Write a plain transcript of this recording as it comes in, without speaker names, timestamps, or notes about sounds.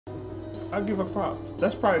I'll give her props.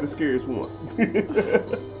 That's probably the scariest one.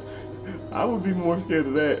 I would be more scared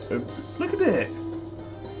of that. Look at that.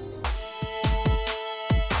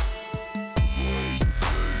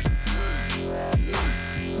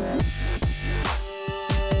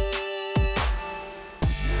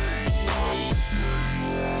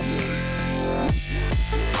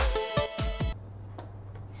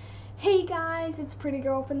 Hey guys, it's Pretty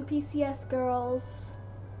Girl from the Pcsgirls.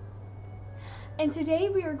 And today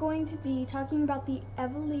we are going to be talking about the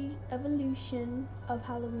evolution of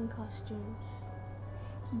Halloween costumes.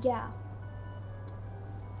 Yeah.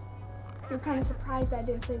 You're kind of surprised I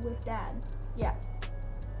didn't say with Dad. Yeah.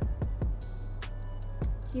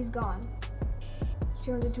 He's gone. He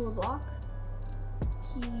turned into a block.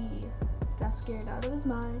 He got scared out of his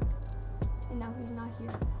mind. And now he's not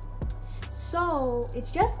here. So it's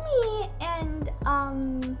just me and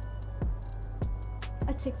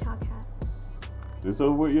a TikTok hat. This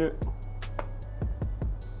over with yet?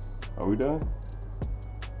 Are we done?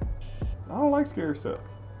 I don't like scary stuff.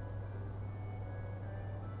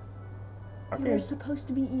 You're supposed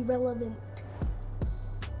to be irrelevant.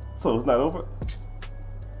 So it's not over?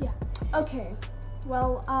 Yeah. Okay.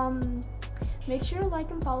 Well, make sure to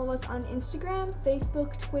like and follow us on Instagram,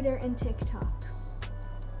 Facebook, Twitter, and TikTok.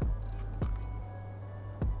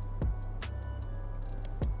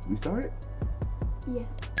 We started? Yeah.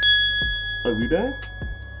 Are we done?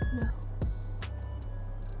 No.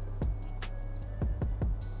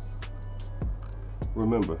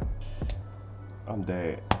 Remember, I'm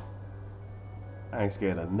Dad. I ain't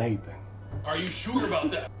scared of Nathan. Are you sure about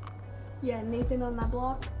that? Yeah, Nathan on that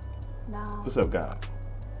block? No. What's up, God?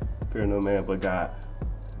 Fear no man but God.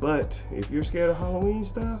 But if you're scared of Halloween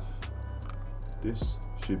stuff, this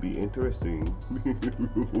should be interesting.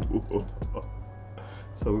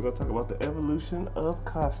 So we're gonna talk about the evolution of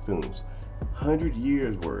costumes. 100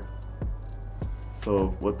 years worth. So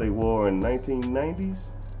what they wore in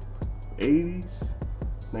 1990s, 80s,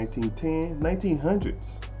 1910,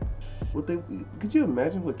 1900s. Could you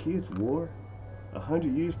imagine what kids wore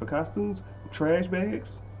 100 years for costumes? Trash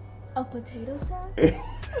bags? A potato sack?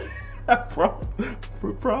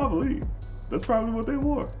 Probably. That's probably what they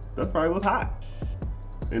wore. That's probably what's hot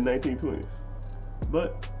in 1920s.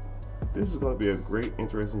 But this is going to be a great,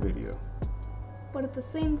 interesting video. But at the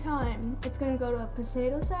same time, it's going to go to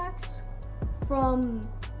potato sacks from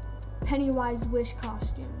Pennywise wish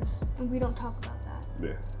costumes. And we don't talk about that.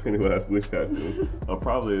 Yeah, Pennywise wish costumes. Or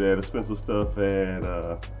probably that expensive stuff at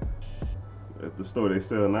the store they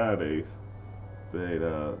sell nowadays.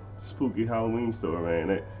 That spooky Halloween store,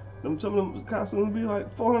 man. Some of them costumes be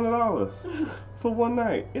like $400 for one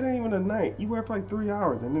night. It ain't even a night. You wear it for like 3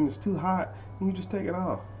 hours and then it's too hot and you just take it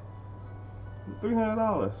off.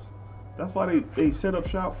 $300. That's why they set up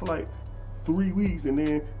shop for like 3 weeks and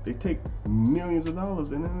then they take millions of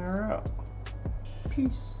dollars and then they're out.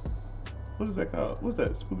 Peace. What is that called? What's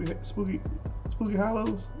that? Spooky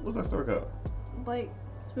Hollows? What's that store called? Like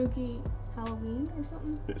spooky Halloween or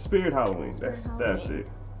something? Spirit Halloween. Spirit That's it.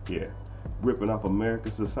 Yeah. Ripping off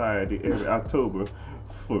American society every October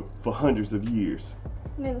for hundreds of years.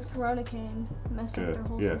 And then this Corona came, messed up their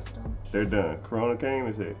whole system. They're done. Corona came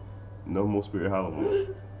and said, no more Spirit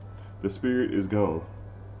Halloween. The spirit is gone.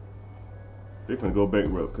 They're gonna go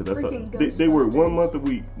bankrupt because that's they work 1 month a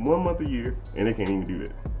week, 1 month a year, and they can't even do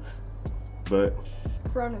that. But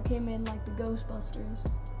Corona came in like the Ghostbusters.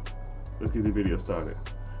 Let's get the video started.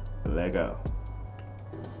 Let go.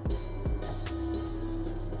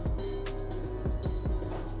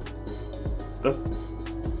 That's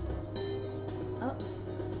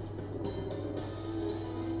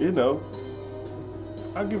you know,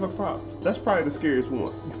 I'll give her props. That's probably the scariest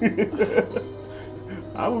one.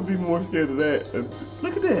 I would be more scared of that.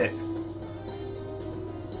 Look at that.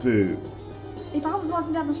 Dude. If I was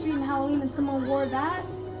walking down the street in Halloween and someone wore that,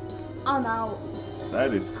 I'm out.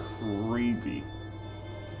 That is creepy.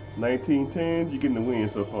 1910s, you're getting the win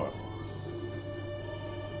so far.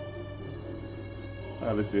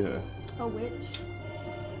 Alright, let's see her. A witch.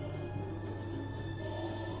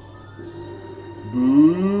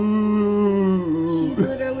 Boo! She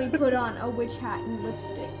literally put on a witch hat and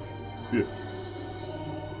lipstick. Yeah.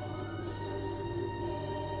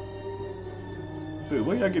 Dude,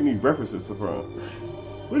 where y'all getting these references from?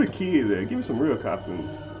 Where the kids at? Give me some real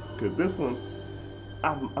costumes. Cause this one,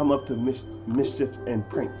 I'm up to mischief and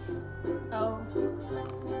pranks. Oh.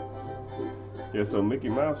 Yeah, so Mickey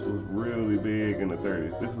Mouse was really big in the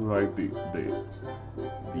 30s. This is like the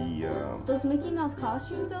Those Mickey Mouse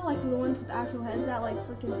costumes though, like the ones with the actual heads at like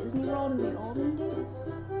freaking Disney World in the olden days,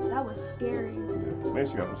 that was scary. Yeah, man,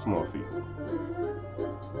 she got some small feet.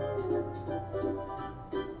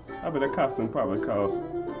 I bet that costume probably cost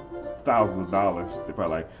thousands of dollars. They're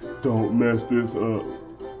probably like, don't mess this up,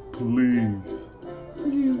 please.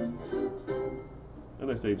 Please.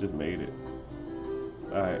 Unless they just made it.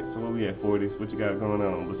 Alright, so what we at 40s? What you got going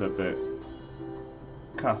on? What's up that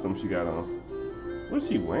costume she got on? What's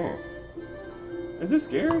she wearing? Is this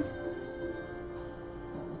scary?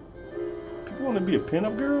 People want to be a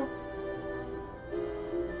pinup girl?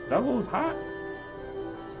 That was hot.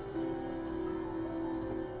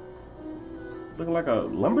 Looking like a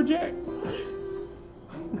lumberjack.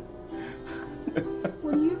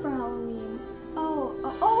 What are you for Halloween? Oh,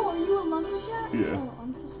 are you a lumberjack? Yeah. Oh,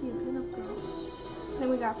 I'm supposed to be a pinup girl. Then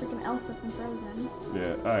we got freaking Elsa from Frozen.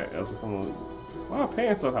 Yeah, alright, Elsa, come on. Why are her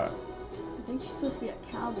pants so high? I think she's supposed to be a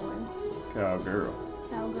cowboy. Cowgirl.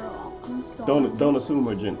 Cowgirl. I'm sorry. Don't assume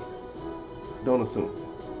her gender. Don't assume.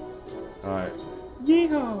 Alright.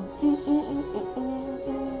 Yeehaw!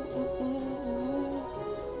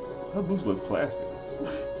 Her boots look plastic.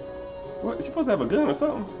 What? She supposed to have a gun or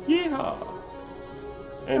something? Yeehaw!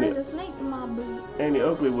 There's a snake in my boot. Annie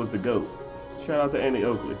Oakley was the GOAT. Shout out to Annie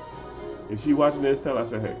Oakley. If she watching this, tell her I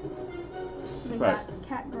said hey. We got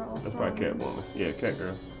Catgirl. That's probably Catwoman. Yeah,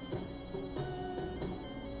 Catgirl.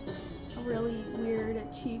 A really weird,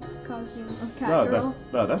 cheap costume of Catgirl.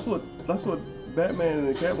 No, that's what Batman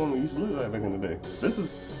and Catwoman used to look like back in the day.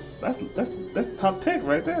 That's top tech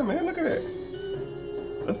right there, man. Look at that.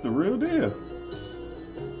 That's the real deal.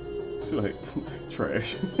 She like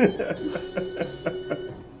trash.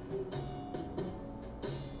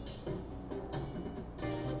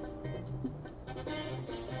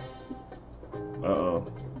 Uh-oh.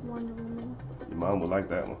 Wonder Woman. Your mom would like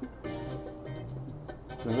that one.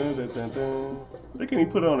 Dun, dun, dun, dun, dun. They can't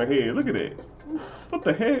even put it on her head. Look at that. What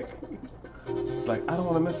the heck? It's like, I don't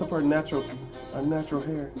want to mess up her natural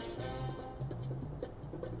hair.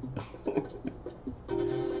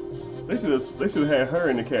 They should have had her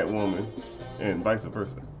in the Catwoman, and vice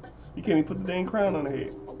versa. You can't even put the dang crown on her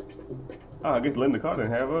head. Oh, I guess Linda Carter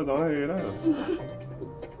didn't have hers on her head either.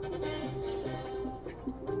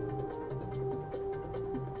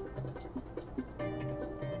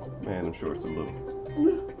 Man, them shorts are little.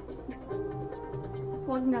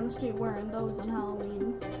 Walking down the street wearing those on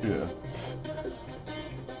Halloween. Yeah.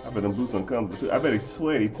 I bet them boots uncomfortable too. I bet he's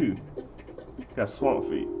sweaty too. Got swamp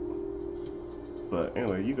feet. But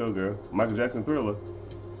anyway, you go, girl. Michael Jackson Thriller.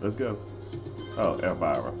 Let's go. Oh,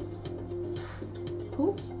 Elvira.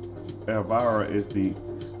 Who? Elvira is the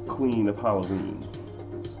queen of Halloween.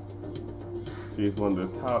 She is one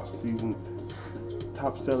of the top selling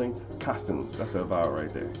costumes. That's Elvira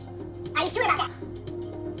right there. Are you sure about that?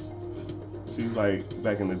 She's like,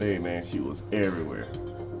 back in the day, man, she was everywhere.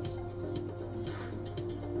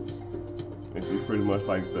 And she's pretty much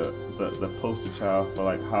like the poster child for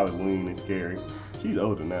like Halloween and scary. She's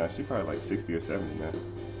older now. She's probably like 60 or 70 now.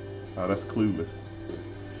 Oh, that's Clueless.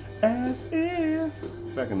 As if.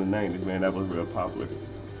 Back in the 90s, man, that was real popular.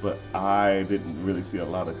 But I didn't really see a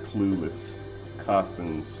lot of Clueless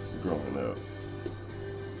costumes growing up.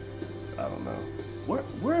 I don't know.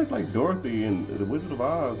 Where's like Dorothy and the Wizard of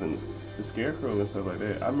Oz and the Scarecrow and stuff like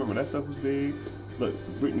that? I remember that stuff was big. Look,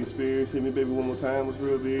 Britney Spears, Hit Me Baby One More Time was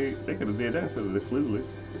real big. They could have did that instead of the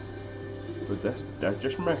Clueless. But that's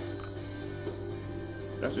just me.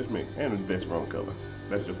 That's just me. And the vest wrong color.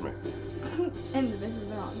 That's just me. And this is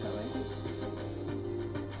the wrong color.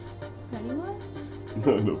 Pennywise?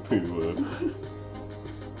 No, Pennywise.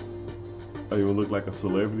 I even look like a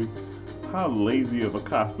celebrity. How lazy of a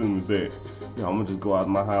costume is that? Yeah, I'm gonna just go out of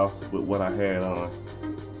my house with what I had on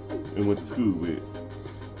and went to school with.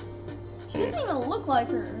 She doesn't even look like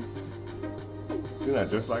her. You're not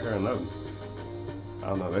dressed like her or nothing. I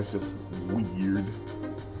don't know, that's just weird.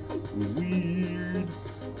 Weird.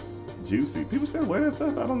 Juicy. People still wear that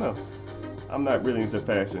stuff? I don't know. I'm not really into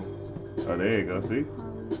fashion. Oh, there you go, see?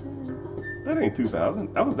 That ain't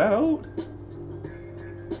 2000. I was that old?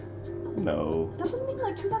 No. That would be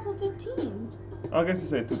like 2015. Oh, I guess you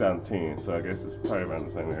said 2010, so I guess it's probably around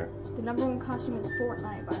the same era. The #1 costume is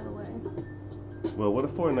Fortnite, by the way. Well, what a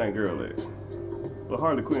Fortnite girl is. Well,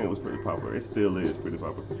 Harley Quinn was pretty popular. It still is pretty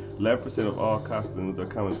popular. 11% of all costumes are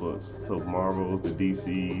comic books. So Marvels, the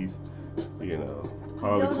DCs, you know,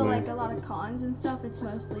 Harley Quinn. Go to like a lot of cons and stuff, it's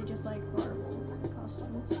mostly just like Marvel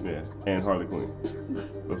costumes. Yeah, and Harley Quinn.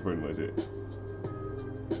 That's pretty much it.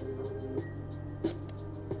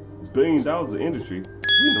 $1 billion of industry.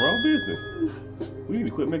 We in the wrong business. We need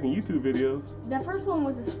to quit making YouTube videos. That first one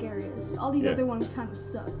was the scariest. All these other ones kind of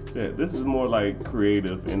sucked. Yeah, this is more like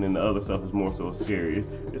creative, and then the other stuff is more so scary.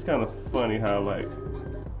 It's kind of funny how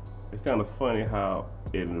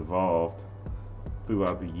it evolved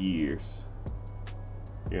throughout the years.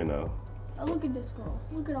 You know. Oh, look at this girl.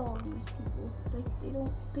 Look at all these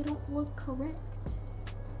people. They don't look correct.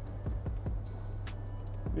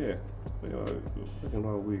 Yeah, they are looking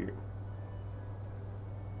all weird.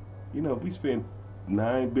 You know, we spent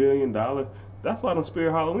 $9 billion. That's why them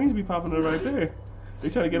Spirit Halloweens be popping up right there. They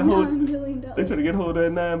trying to get a hold. $9 billion. They trying to get a hold of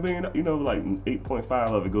that $9 billion. You know, like 8.5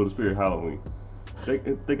 of it go to Spirit Halloween. They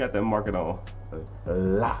got that market on a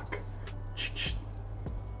lock.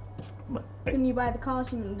 But, Then you buy the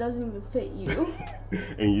costume and it doesn't even fit you.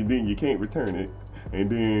 and then you can't return it. And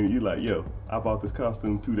then you like, yo, I bought this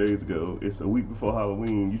costume 2 days ago. It's a week before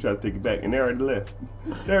Halloween. You try to take it back, and they already left.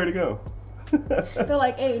 They already gone. They're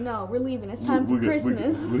like, hey, no, we're leaving. It's time for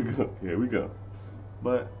Christmas. We go. Yeah, we go.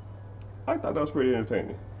 But I thought that was pretty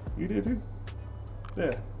entertaining. You did too? Yeah,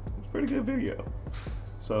 it's a pretty good video.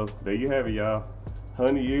 So there you have it, y'all.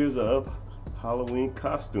 100 years of Halloween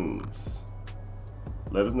costumes.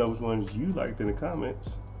 Let us know which ones you liked in the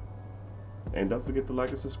comments. And don't forget to like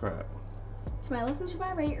and subscribe. To my left and to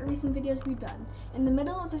my right are recent videos we've done. In the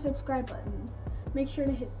middle is our subscribe button. Make sure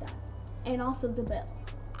to hit that. And also the bell.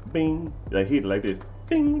 Bing. Like hit it like this.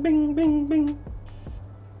 Bing, bing, bing, bing.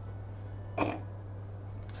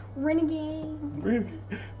 Renegade.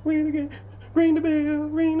 Renegade. Ring the bell,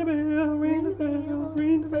 ring the bell, ring the bell,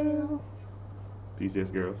 ring the bell.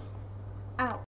 PCS girls. Out.